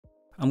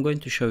I'm going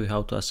to show you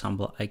how to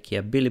assemble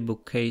IKEA Billy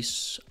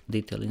Bookcase,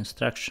 detailed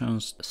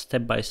instructions,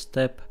 step by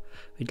step,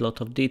 with a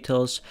lot of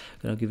details. I'm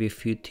going to give you a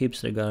few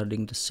tips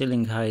regarding the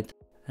ceiling height.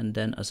 And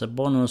then as a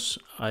bonus,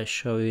 I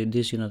show you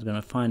this, you're not going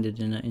to find it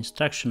in the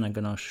instruction. I'm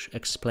going to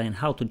explain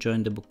how to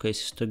join the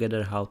bookcases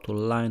together, how to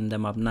line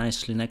them up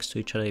nicely next to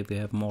each other if you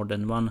have more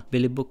than one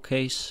Billy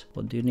bookcase,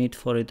 what do you need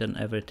for it and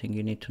everything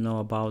you need to know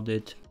about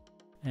it.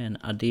 And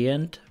at the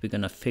end, we're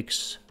going to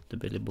fix the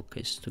Billy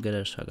bookcase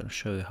together, so I'm going to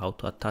show you how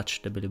to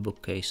attach the Billy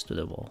bookcase to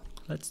the wall.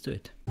 Let's do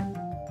it.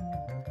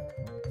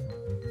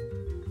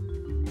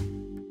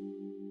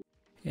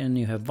 And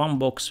you have one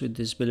box with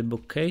this Billy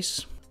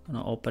bookcase. I'm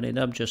going to open it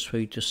up just for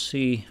you to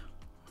see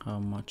how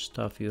much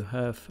stuff you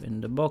have in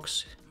the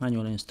box.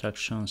 Manual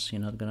instructions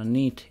you're not going to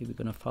need if you're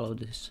going to follow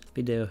this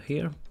video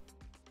here.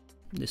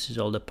 This is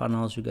all the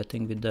panels you're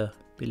getting with the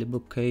Billy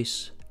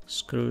bookcase,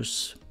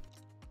 screws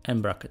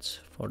and brackets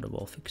for the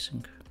wall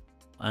fixing.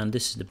 And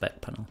this is the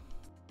back panel.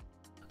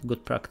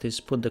 Good practice,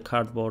 put the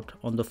cardboard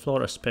on the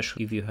floor,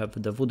 especially if you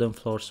have the wooden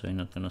floor, so you're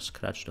not going to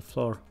scratch the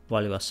floor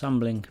while you're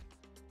assembling.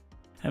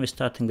 And we're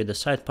starting with the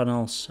side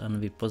panels, and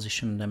we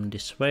position them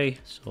this way,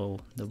 so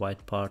the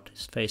white part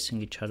is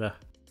facing each other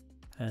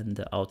and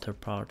the outer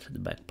part, the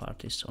back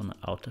part, is on the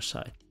outer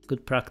side.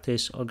 Good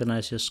practice,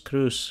 organize your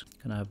screws,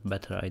 you're gonna have a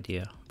better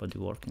idea what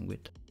you're working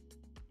with.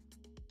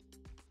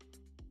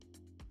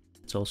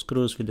 So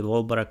screws with the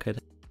wall bracket.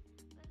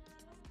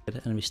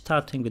 And we're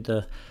starting with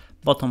the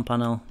bottom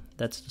panel.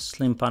 That's the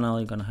slim panel,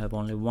 you're gonna have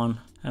only one,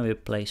 and we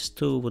place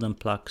two wooden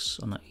plugs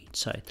on each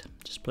side.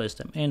 Just place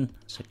them in,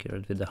 secure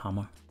it with the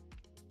hammer.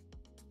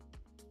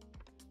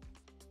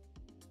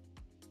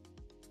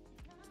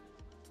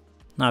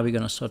 Now we're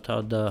gonna sort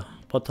out the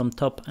bottom,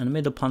 top and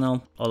middle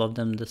panel, all of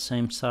them the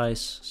same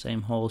size,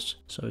 same holes.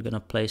 So we're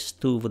gonna place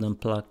two wooden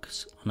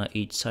plugs on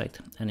each side,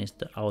 and it's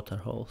the outer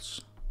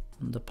holes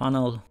on the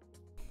panel.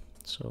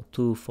 So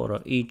two for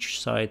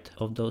each side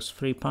of those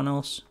three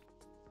panels.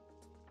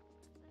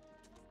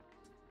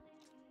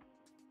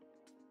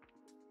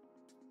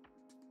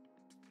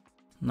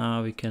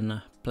 Now we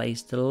can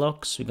place the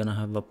locks. We're gonna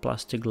have a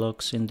plastic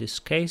locks in this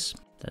case.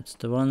 That's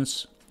the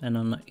ones. And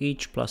on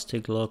each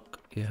plastic lock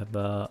you have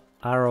a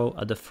arrow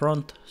at the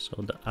front.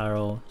 So the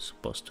arrow is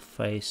supposed to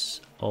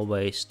face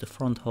always the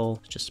front hole.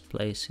 Just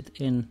place it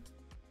in.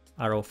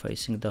 Arrow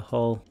facing the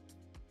hole.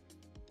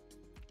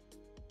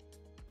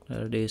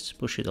 There it is,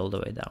 push it all the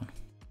way down.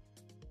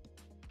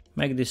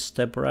 Make this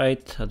step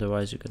right,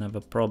 otherwise you can have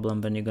a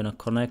problem when you're gonna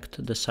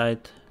connect the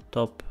side,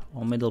 top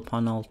or middle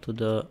panel to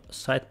the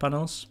side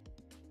panels.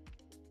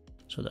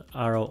 So the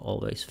arrow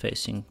always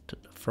facing to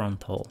the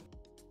front hole.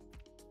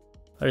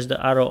 There's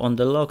the arrow on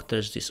the lock,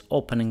 there's this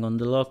opening on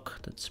the lock,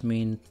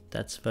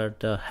 that's where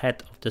the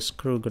head of the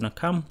screw gonna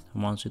come.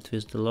 And once you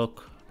twist the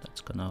lock,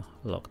 that's gonna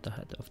lock the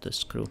head of the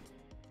screw.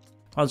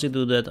 Once you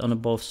do that on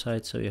both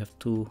sides, so you have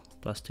two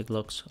plastic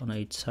locks on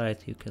each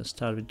side, you can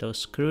start with those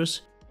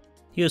screws.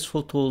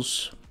 Useful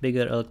tools,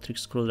 bigger electric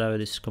screwdriver,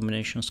 this is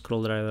combination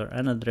screwdriver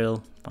and a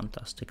drill,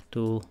 fantastic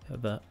tool. You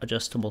have an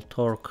adjustable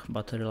torque,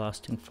 battery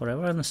lasting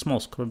forever, and a small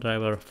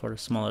screwdriver for the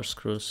smaller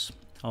screws.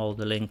 All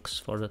the links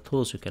for the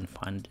tools you can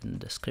find in the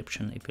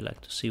description if you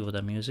like to see what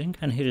I'm using.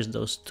 And here is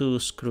those two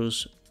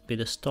screws with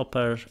a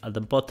stopper at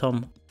the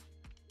bottom,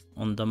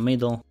 on the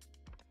middle.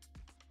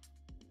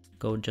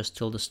 Go just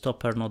till the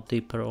stopper, not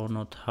deeper or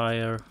not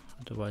higher,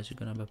 otherwise you're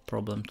gonna have a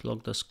problem to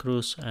lock the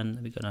screws.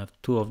 And we're gonna have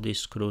two of these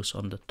screws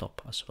on the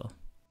top as well.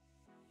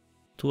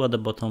 Two at the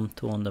bottom,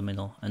 two on the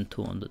middle and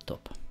two on the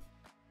top.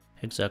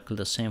 Exactly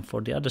the same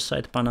for the other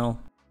side panel.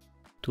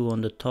 Two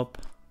on the top,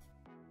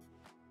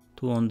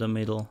 two on the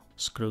middle,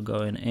 screw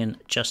going in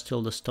just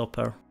till the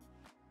stopper.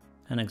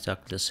 And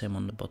exactly the same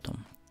on the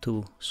bottom.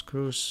 Two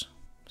screws,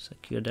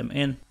 secure them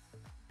in.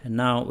 And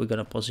now we're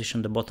gonna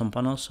position the bottom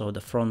panel, so the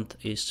front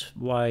is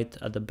white,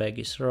 at the back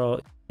is raw.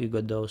 You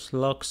got those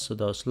locks, so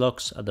those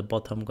locks at the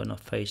bottom gonna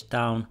face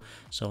down.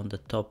 So on the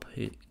top,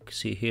 you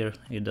see here,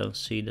 you don't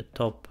see the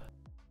top,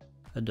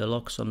 the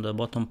locks on the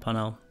bottom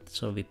panel.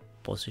 So we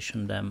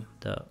position them,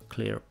 the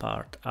clear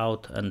part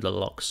out and the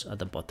locks at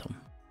the bottom.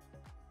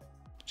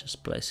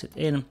 Just place it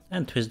in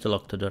and twist the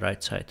lock to the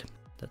right side.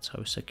 That's how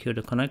we secure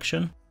the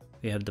connection.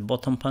 We have the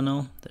bottom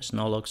panel, there's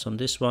no locks on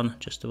this one,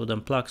 just the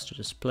wooden plugs, so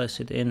just place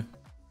it in.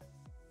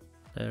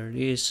 There it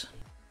is.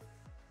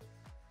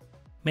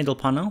 Middle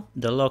panel,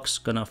 the lock's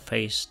gonna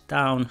face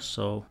down,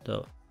 so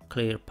the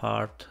clear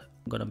part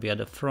gonna be at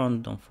the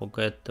front. Don't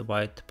forget the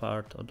white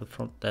part of the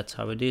front, that's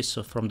how it is.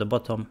 So from the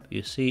bottom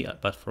you see,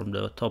 but from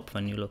the top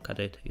when you look at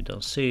it you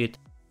don't see it.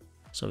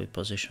 So we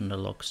position the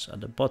locks at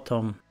the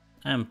bottom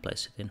and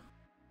place it in.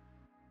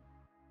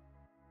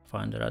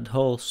 Find the red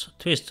holes,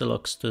 twist the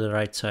locks to the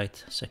right side,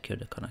 secure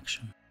the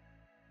connection.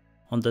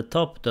 On the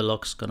top the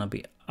lock's gonna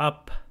be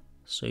up,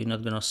 so you're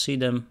not gonna see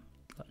them.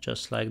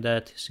 Just like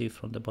that, you see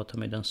from the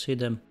bottom you don't see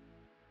them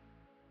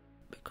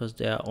because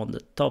they are on the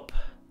top,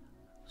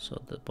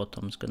 so the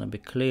bottom is gonna be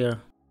clear.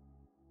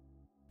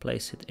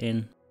 Place it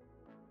in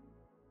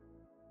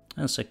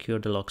and secure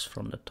the locks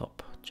from the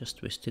top. Just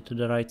twist it to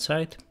the right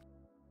side.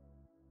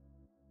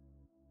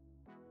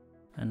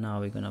 And now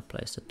we're gonna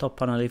place the top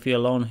panel. If you're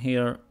alone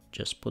here,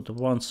 just put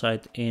one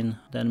side in,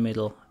 then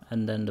middle,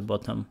 and then the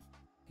bottom.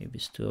 If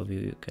it's two of you,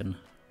 you can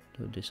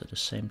do this at the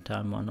same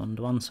time, one on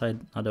one side,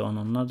 other one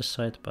on another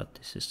side, but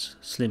this is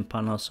slim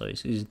panel, so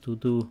it's easy to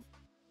do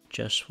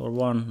just for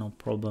one, no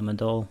problem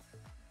at all.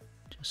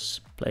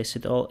 Just place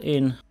it all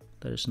in.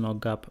 There is no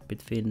gap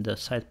between the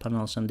side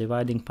panels and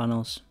dividing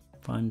panels.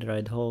 Find the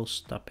right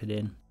holes, tap it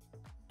in,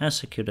 and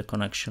secure the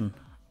connection.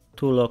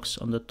 2 locks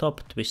on the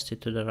top, twist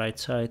it to the right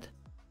side.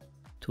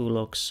 2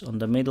 locks on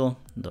the middle,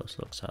 those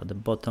locks are at the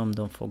bottom,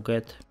 don't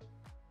forget.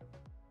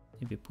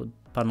 If you put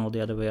panel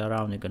the other way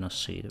around, you're gonna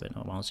see it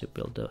once you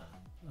build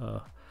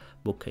the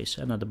bookcase.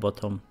 And at the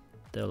bottom,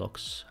 the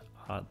locks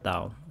are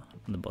down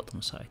on the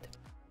bottom side.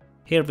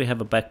 Here we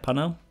have a back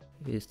panel.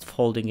 It's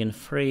folding in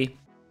free.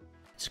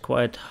 It's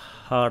quite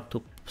hard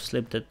to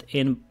slip that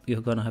in.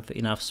 You're gonna have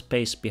enough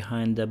space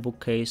behind the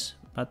bookcase,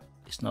 but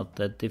it's not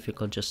that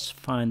difficult. Just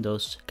find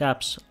those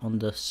gaps on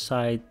the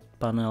side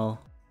panel,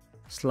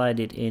 slide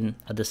it in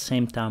at the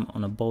same time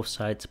on both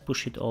sides,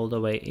 push it all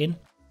the way in.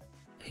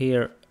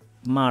 Here,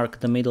 mark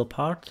the middle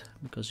part,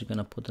 because you're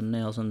gonna put the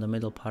nails on the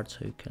middle part, so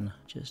you can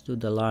just do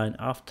the line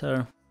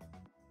after.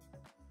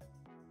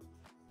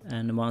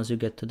 And once you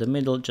get to the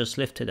middle, just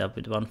lift it up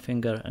with one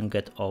finger and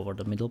get over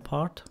the middle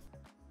part.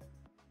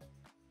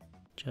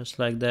 Just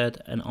like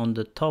that. And on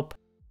the top,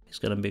 it's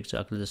gonna be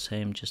exactly the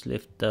same. Just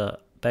lift the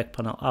back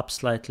panel up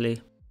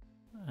slightly,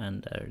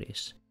 and there it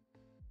is.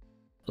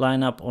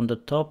 Line up on the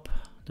top,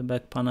 the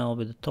back panel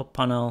with the top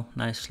panel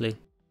nicely,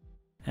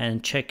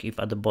 and check if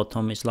at the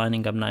bottom is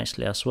lining up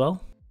nicely as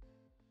well.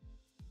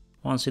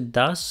 Once it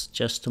does,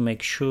 just to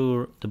make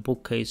sure the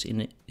bookcase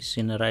is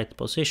in the right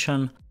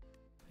position,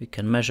 we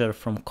can measure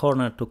from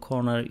corner to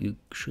corner. You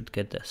should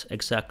get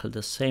exactly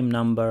the same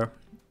number,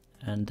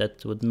 and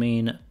that would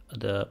mean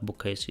the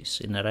bookcase is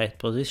in the right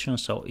position,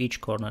 so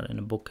each corner in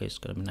the bookcase is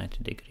going to be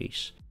 90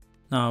 degrees.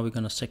 Now we're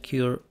going to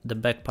secure the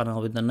back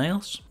panel with the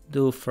nails.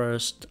 Do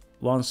first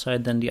one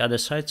side, then the other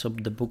side, so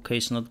the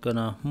bookcase is not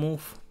gonna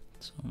move.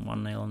 So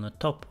one nail on the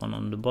top, one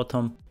on the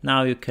bottom.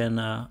 Now you can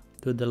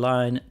do the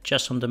line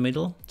just on the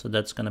middle, so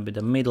that's gonna be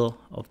the middle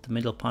of the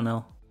middle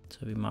panel. So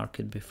we mark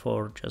it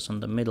before, just on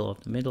the middle of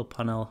the middle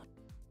panel.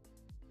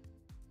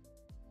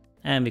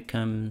 And we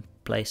can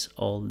place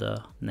all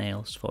the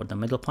nails for the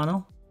middle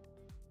panel.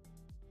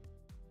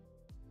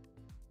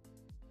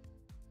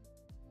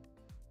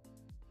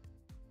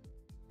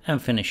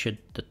 And finish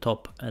it the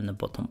top and the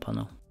bottom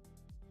panel.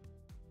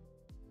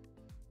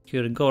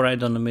 Here, go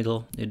right on the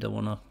middle. You don't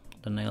want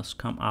the nails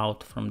come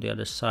out from the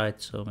other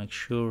side, so make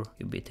sure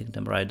you're beating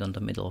them right on the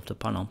middle of the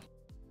panel.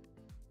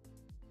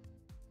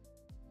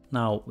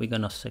 Now we're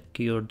gonna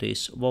secure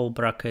these wall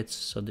brackets.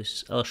 So this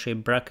is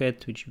L-shaped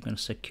bracket, which you can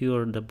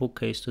secure the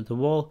bookcase to the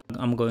wall.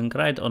 I'm going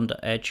right on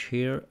the edge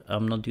here.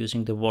 I'm not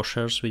using the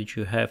washers which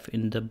you have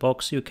in the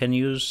box you can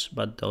use,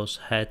 but those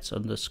heads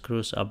on the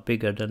screws are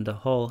bigger than the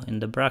hole in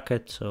the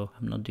bracket, so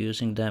I'm not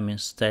using them.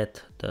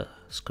 Instead, the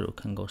screw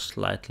can go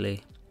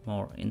slightly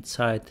more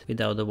inside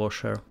without the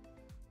washer,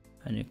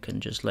 and you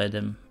can just lay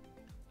them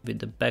with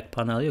the back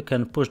panel. You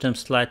can push them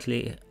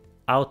slightly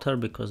outer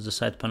because the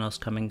side panel is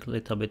coming a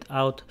little bit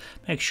out.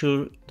 Make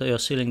sure that your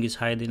ceiling is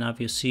high enough.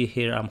 You see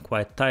here I'm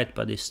quite tight,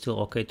 but it's still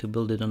okay to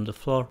build it on the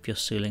floor. If your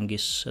ceiling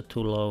is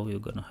too low, you're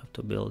gonna have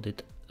to build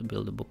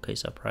the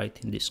bookcase upright.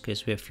 In this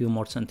case we have a few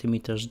more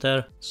centimeters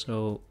there,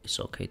 so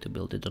it's okay to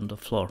build it on the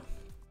floor.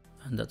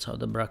 And that's how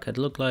the bracket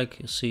look like.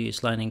 You see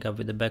it's lining up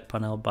with the back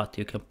panel, but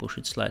you can push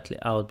it slightly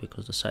out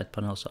because the side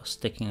panels are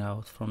sticking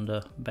out from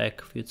the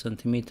back a few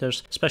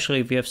centimeters. Especially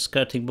if you have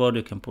skirting board,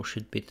 you can push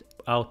it a bit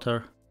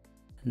outer.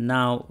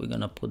 Now we're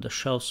gonna put the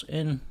shelves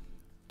in.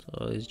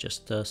 So it's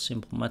just a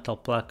simple metal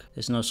plug.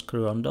 There's no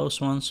screw on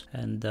those ones,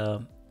 and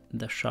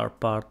the sharp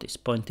part is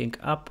pointing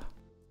up.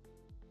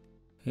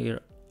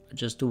 Here,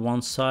 just do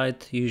one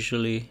side.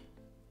 Usually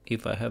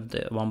if I have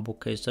the one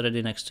bookcase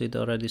ready next to it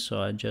already,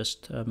 so I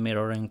just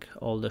mirroring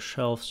all the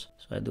shelves.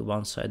 So I do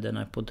one side, then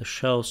I put the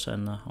shelves,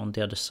 and on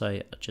the other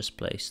side I just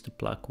place the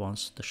plug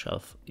once the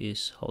shelf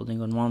is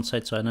holding on one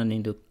side, so I don't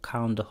need to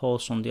count the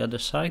holes on the other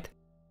side.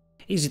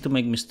 Easy to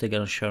make mistake,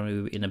 I'll show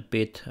you in a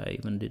bit. I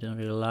even didn't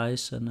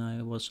realize, and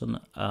I wasn't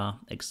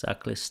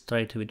exactly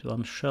straight with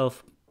one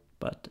shelf,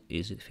 but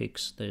easy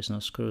fix. There is no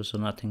screws or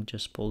nothing,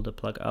 just pull the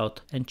plug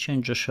out and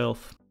change the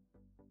shelf.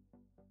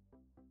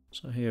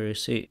 So here you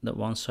see that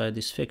one side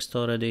is fixed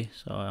already,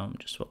 so I'm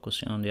just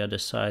focusing on the other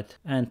side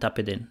and tap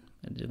it in.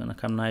 It's gonna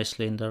come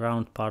nicely in the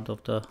round part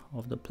of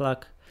the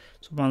plug.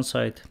 So one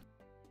side,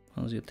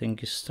 once you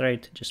think is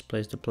straight, just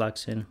place the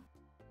plugs in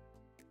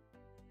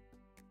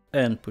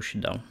and push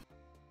it down.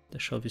 The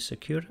shelf is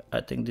secure.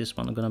 I think this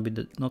one is gonna be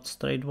the not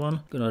straight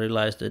one. Gonna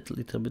realize that a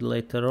little bit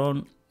later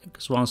on,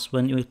 because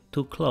when you're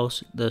too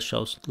close, the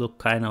shelves look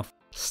kind of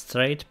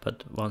straight,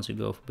 but once you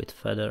go a bit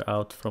further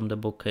out from the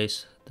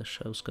bookcase, the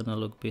shelf's gonna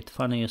look a bit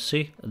funny. You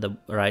see the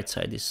right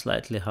side is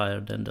slightly higher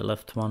than the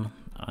left one.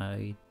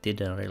 I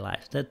didn't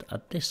realize that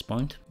at this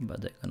point, but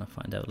they're gonna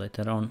find out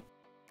later on.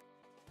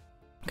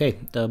 Okay,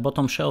 the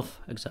bottom shelf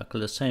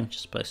exactly the same,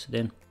 just place it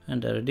in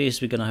and there it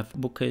is. We're gonna have a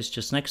bookcase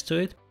just next to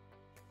it.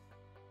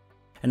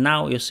 And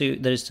now you see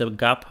there is a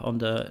gap on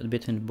the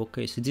between the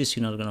bookcase. This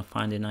you're not gonna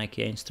find in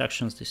IKEA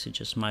instructions. This is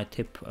just my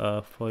tip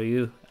for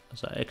you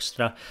as an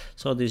extra.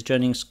 So these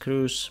joining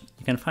screws,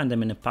 you can find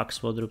them in the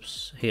PAX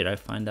wardrobes. Here I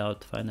find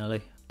out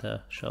finally the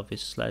shelf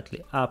is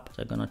slightly up,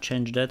 so I'm gonna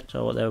change that.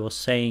 So what I was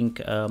saying,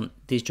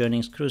 these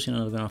joining screws, you're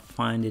not gonna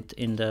find it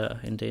in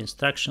the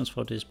instructions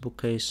for this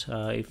bookcase.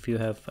 If you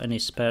have any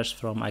spares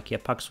from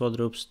IKEA PAX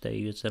wardrobes, they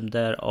use them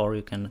there, or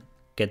you can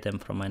get them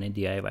from any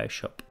DIY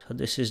shop. So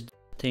this is the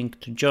thing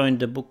to join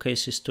the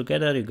bookcases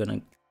together. You're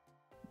gonna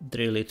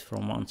drill it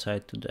from one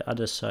side to the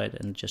other side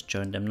and just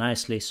join them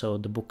nicely, so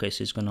the bookcase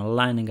is gonna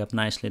lining up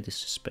nicely. This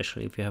is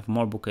especially if you have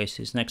more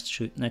bookcases next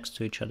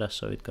to each other,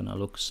 so it's gonna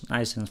look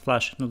nice and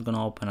flush. Not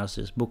gonna open as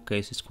this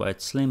bookcase is quite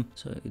slim,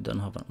 so you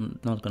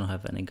not gonna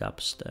have any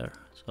gaps there.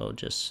 So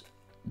just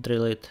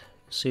drill it.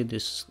 See,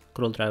 this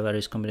screwdriver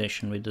is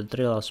combination with the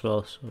drill as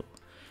well, so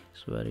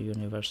it's very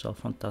universal,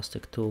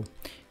 fantastic tool.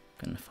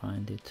 You can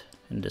find it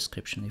in the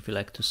description if you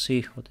like to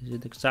see what is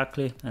it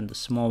exactly. And the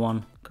small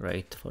one,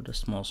 great for the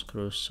small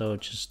screws. So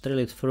just drill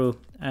it through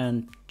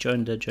and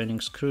join the joining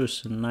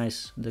screws, and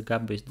nice, the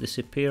gap is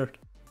disappeared.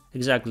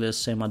 Exactly the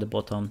same at the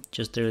bottom,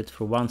 just drill it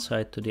from one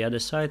side to the other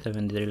side. I've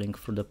been drilling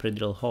through the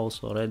pre-drill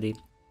holes already,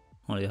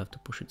 only you have to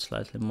push it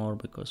slightly more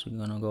because we're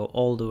gonna go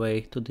all the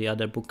way to the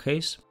other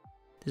bookcase.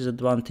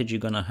 Disadvantage, you're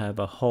gonna have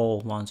a hole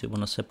once you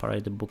wanna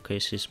separate the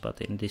bookcases, but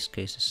in this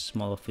case it's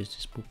small office,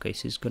 this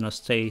bookcase is gonna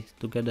stay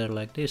together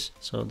like this,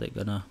 so they're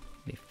gonna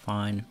be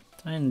fine.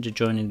 And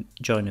join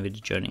with the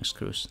joining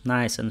screws,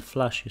 nice and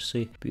flush, you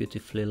see,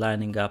 beautifully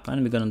lining up.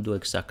 And we're gonna do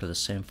exactly the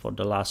same for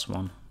the last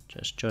one.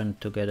 Just join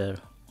it together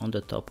on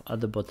the top, at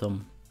the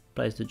bottom,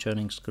 place the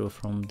joining screw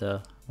from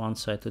the one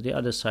side to the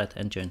other side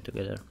and join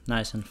together,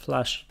 nice and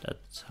flush.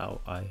 That's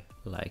how I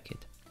like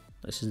it.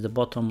 This is the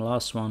bottom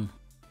last one.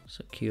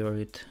 Secure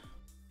it.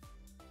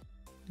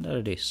 There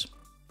it is.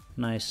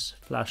 Nice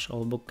flush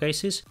all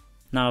bookcases.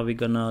 Now we're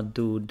gonna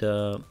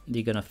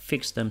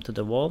fix them to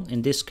the wall.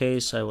 In this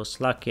case I was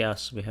lucky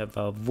as we have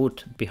a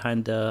wood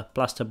behind the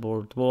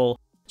plasterboard wall,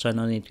 so I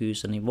don't need to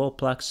use any wall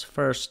plugs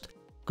first.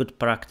 Good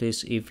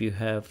practice if you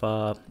have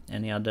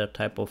any other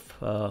type of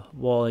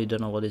wall, you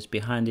don't know what is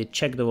behind it,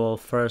 check the wall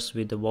first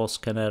with the wall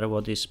scanner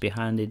what is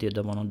behind it. You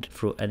don't want to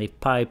through any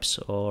pipes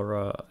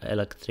or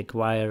electric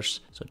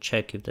wires, so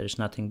check if there is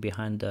nothing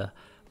behind the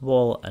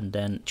wall and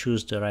then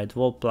choose the right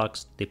wall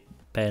plugs.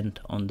 Depend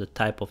on the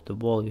type of the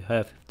wall you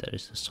have, if there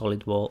is a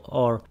solid wall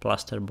or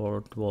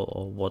plasterboard wall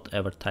or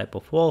whatever type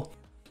of wall.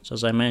 So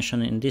as I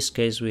mentioned, in this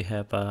case we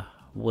have a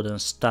wooden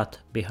stud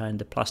behind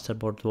the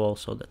plasterboard wall,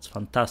 so that's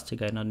fantastic.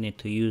 I don't need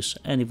to use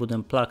any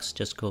wooden plugs,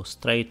 just go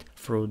straight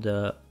through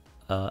the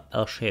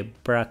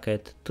L-shaped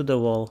bracket to the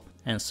wall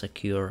and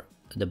secure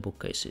the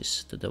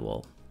bookcases to the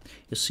wall.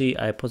 You see,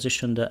 I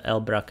positioned the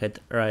L bracket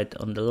right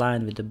on the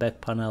line with the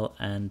back panel,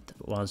 and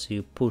once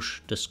you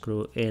push the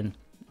screw in,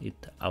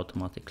 it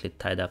automatically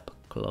tied up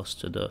close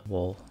to the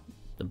wall.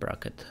 The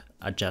bracket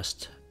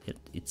adjusts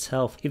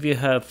itself. If you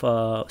have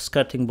a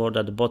skirting board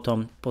at the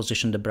bottom,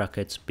 position the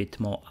brackets a bit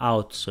more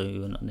out, so you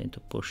don't need to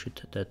push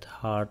it that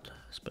hard.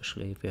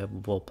 Especially if you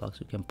have wall plugs,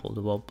 you can pull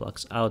the wall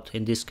plugs out.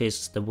 In this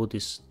case the wood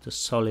is the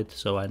solid,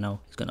 so I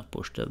know it's gonna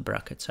push the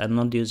brackets. I'm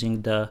not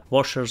using the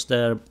washers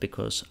there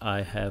because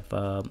I have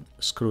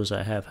screws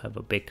I have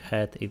a big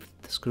head. If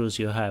the screws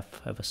you have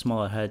a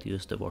smaller head,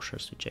 use the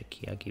washers which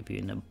IKEA give you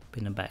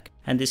in a bag.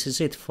 And this is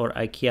it for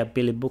IKEA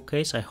Billy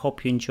Bookcase. I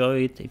hope you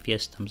enjoy it. If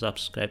yes, thumbs up,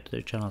 subscribe to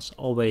the channel as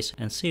always,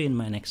 and see you in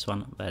my next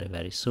one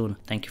very soon.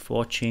 Thank you for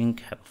watching.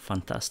 Have a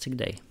fantastic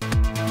day.